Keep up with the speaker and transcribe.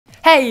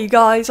Hey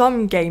guys,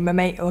 I'm Gamer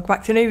Mate, welcome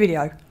back to a new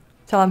video.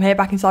 So I'm here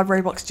back inside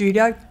ROBLOX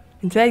Studio.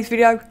 In today's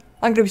video,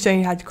 I'm going to be showing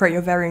you how to create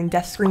your very own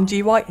death screen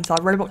GUI inside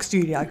ROBLOX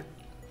Studio.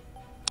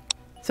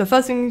 So the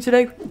first thing you need to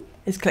do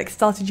is click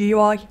Start a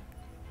GUI,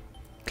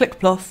 click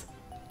plus,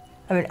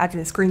 and then add in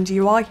a screen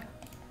GUI.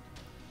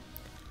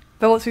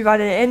 Then once we've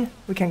added it in,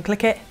 we can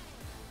click it,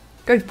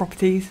 go to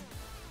Properties,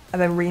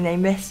 and then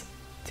rename this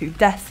to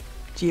Death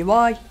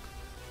GUI,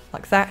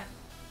 like that.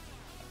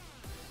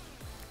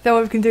 Then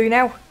what we can do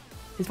now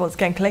is once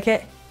again click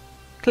it,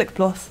 click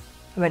plus,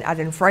 and then add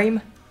in frame.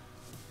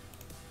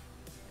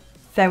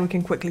 Then we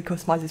can quickly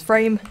customize this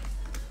frame.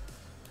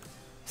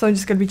 So I'm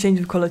just going to be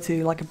changing the colour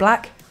to like a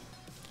black,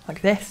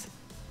 like this.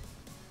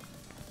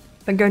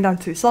 Then going down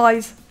to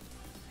size,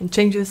 and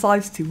changing the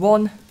size to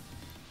 1,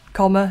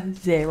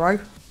 0,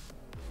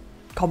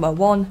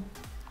 1,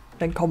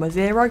 then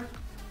 0,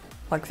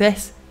 like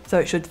this, so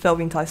it should fill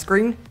the entire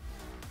screen.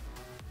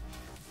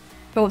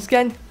 Then once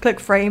again, click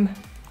frame,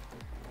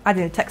 add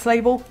in a text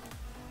label,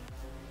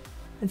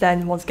 and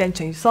then once again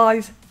change the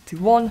size to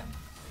 1,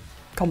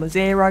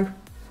 0,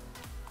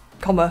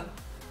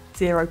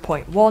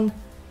 0.1,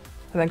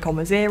 and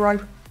then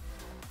 0.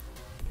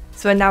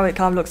 So now it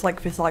kind of looks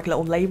like this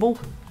little label.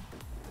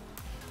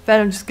 Then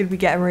I'm just going to be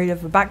getting rid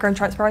of the background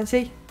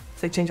transparency,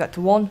 so change that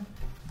to 1.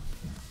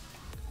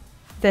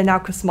 Then now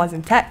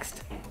customizing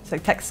text, so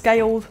text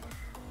scaled,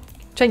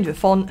 change the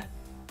font,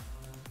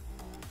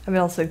 and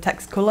then also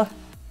text colour.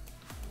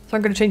 So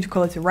I'm going to change the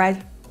colour to red.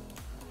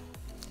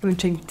 I'm going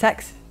to change the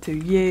text to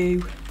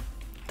 "You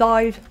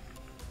died."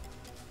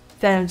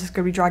 Then I'm just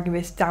going to be dragging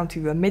this down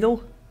to the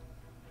middle,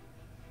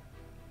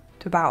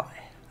 to about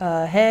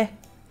here.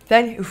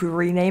 Then if we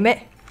rename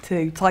it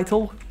to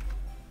title,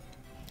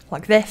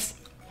 like this,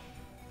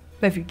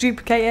 then if you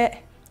duplicate it,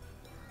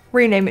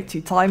 rename it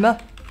to timer,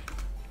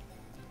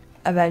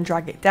 and then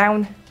drag it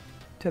down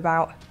to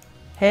about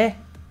here.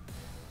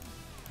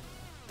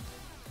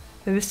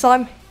 Then this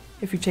time,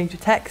 if you change the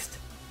text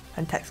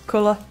and text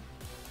colour,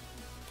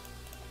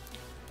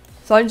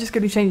 so I'm just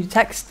going to change the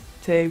text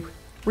to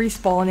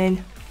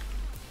respawning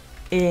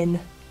in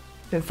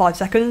 5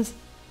 seconds,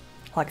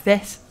 like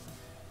this.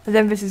 And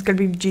then this is going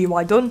to be the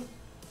GUI done.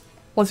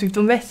 Once we've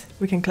done this,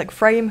 we can click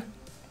frame,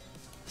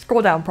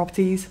 scroll down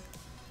properties,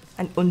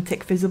 and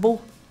untick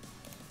visible,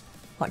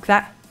 like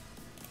that.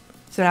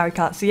 So now we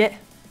can't see it.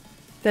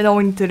 Then all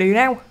we need to do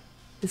now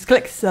is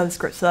click Server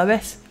Script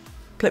Service,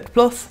 click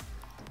plus,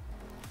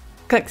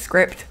 click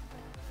script.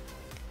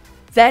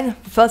 Then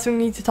the first thing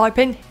we need to type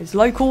in is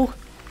local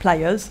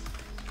players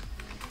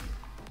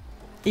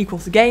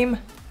equals the game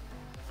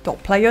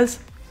dot players,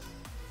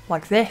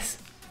 like this.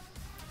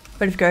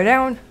 Then if you go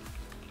down,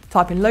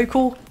 type in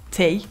local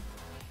t,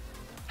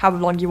 how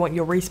long you want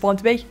your respawn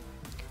to be.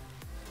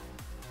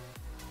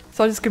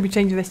 So I'm just going to be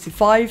changing this to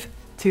 5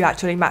 to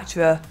actually match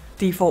the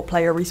default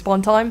player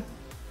respawn time.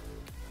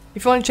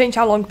 If you want to change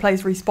how long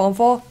players respawn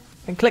for,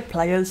 then click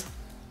players,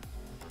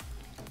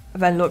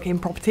 and then look in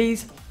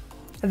properties,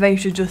 and then you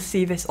should just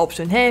see this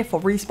option here for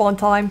respawn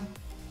time.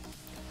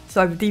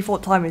 So the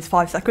default time is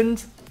 5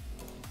 seconds.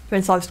 So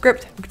inside the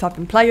script, we can type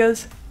in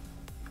players,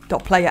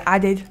 dot player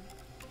added,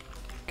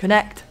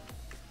 connect,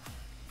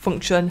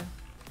 function,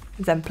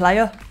 and then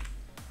player.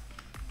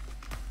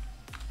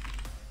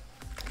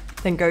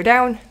 Then go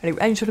down, and a new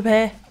end should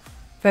appear.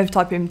 Then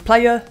type in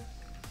player,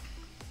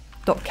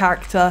 dot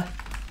character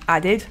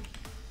added,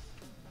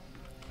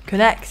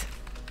 connect,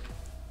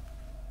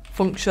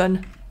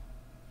 function,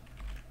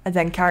 and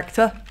then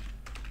character.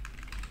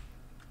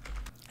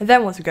 And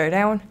then once we go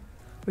down,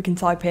 we can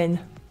type in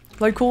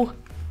local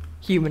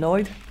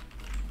humanoid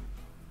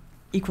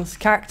equals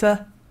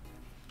character,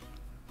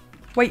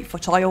 wait for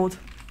child,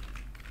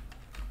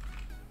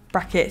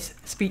 brackets,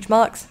 speech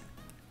marks,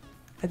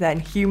 and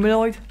then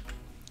humanoid,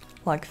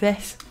 like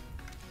this.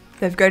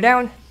 Then go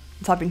down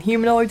and type in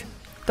humanoid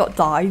dot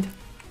died,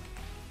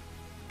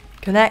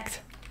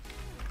 connect,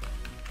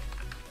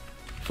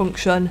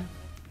 function,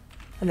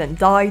 and then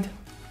died,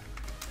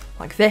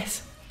 like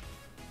this.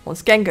 Once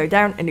again go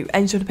down, a new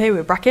end should appear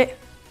with a bracket,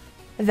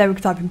 and then we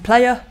can type in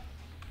player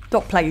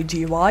dot player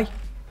GUI,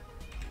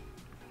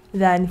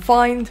 then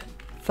find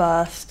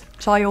first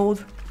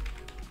child,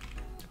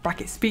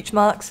 bracket speech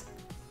marks,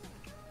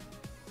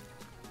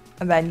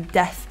 and then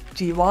death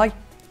GUI,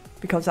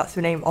 because that's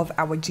the name of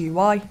our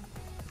GUI.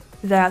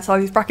 Then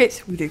outside these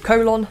brackets we do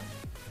colon,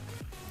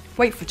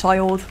 wait for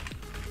child,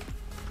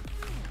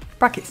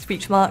 bracket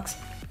speech marks,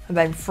 and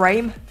then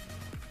frame.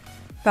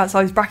 Then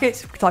outside these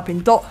brackets we can type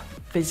in dot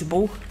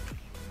visible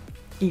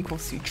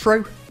equals to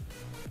true.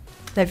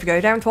 Then if you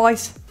go down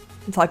twice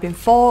and type in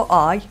for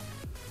I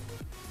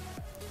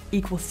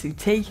equals to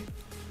t,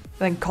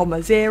 then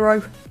comma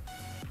 0,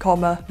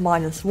 comma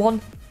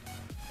 -1,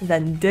 and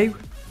then do.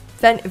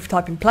 Then if you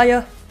type in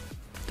player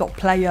dot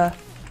player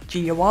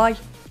GUI,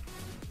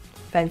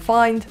 then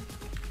find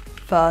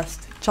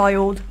first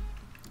child,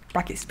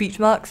 bracket speech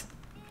marks,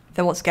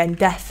 then once again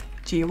death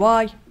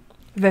GUI,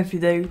 and then if you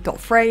do dot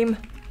frame,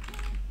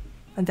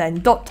 and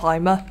then dot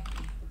timer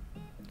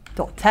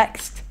dot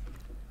text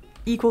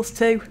equals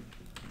to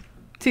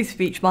 2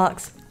 speech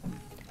marks,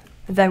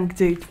 and then we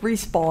do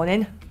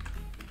respawning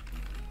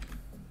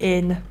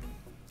in,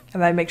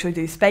 and then make sure we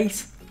do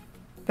space,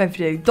 then we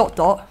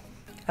do ...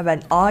 and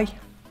then I,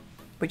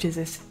 which is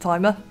this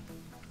timer,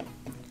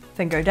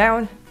 then go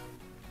down,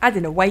 add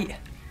in a wait,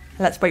 and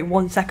let's wait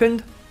 1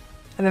 second,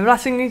 and then the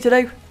last thing we need to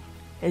do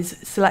is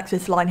select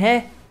this line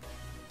here,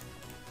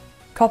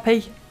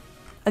 copy,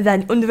 and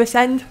then under this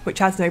end, which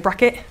has no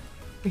bracket,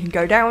 we can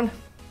go down,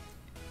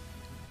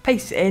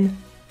 paste it in,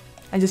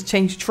 and just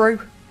change true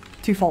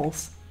to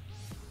false.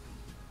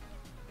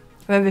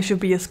 And then this should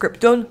be your script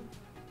done.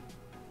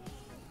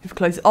 If you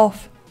close it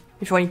off,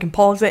 if you want you can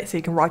pause it so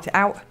you can write it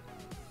out.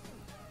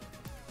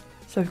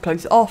 So if we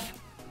close it off,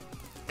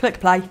 click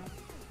play.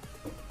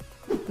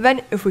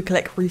 Then if we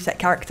click reset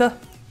character,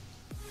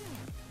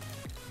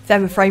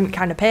 then the frame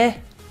can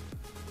appear.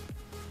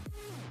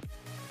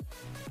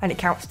 And it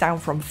counts down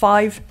from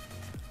 5.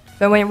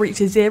 Then when it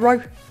reaches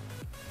 0,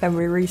 then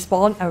we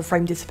respawn and the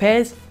frame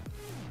disappears.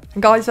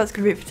 And guys, that's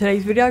going to be it for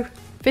today's video.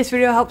 If this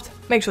video helped,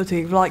 make sure to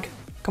leave a like,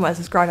 comment and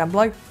subscribe down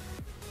below.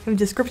 In the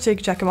description you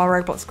can check out my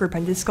Roblox group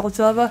and Discord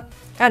server.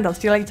 And I'll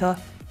see you later.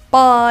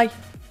 Bye!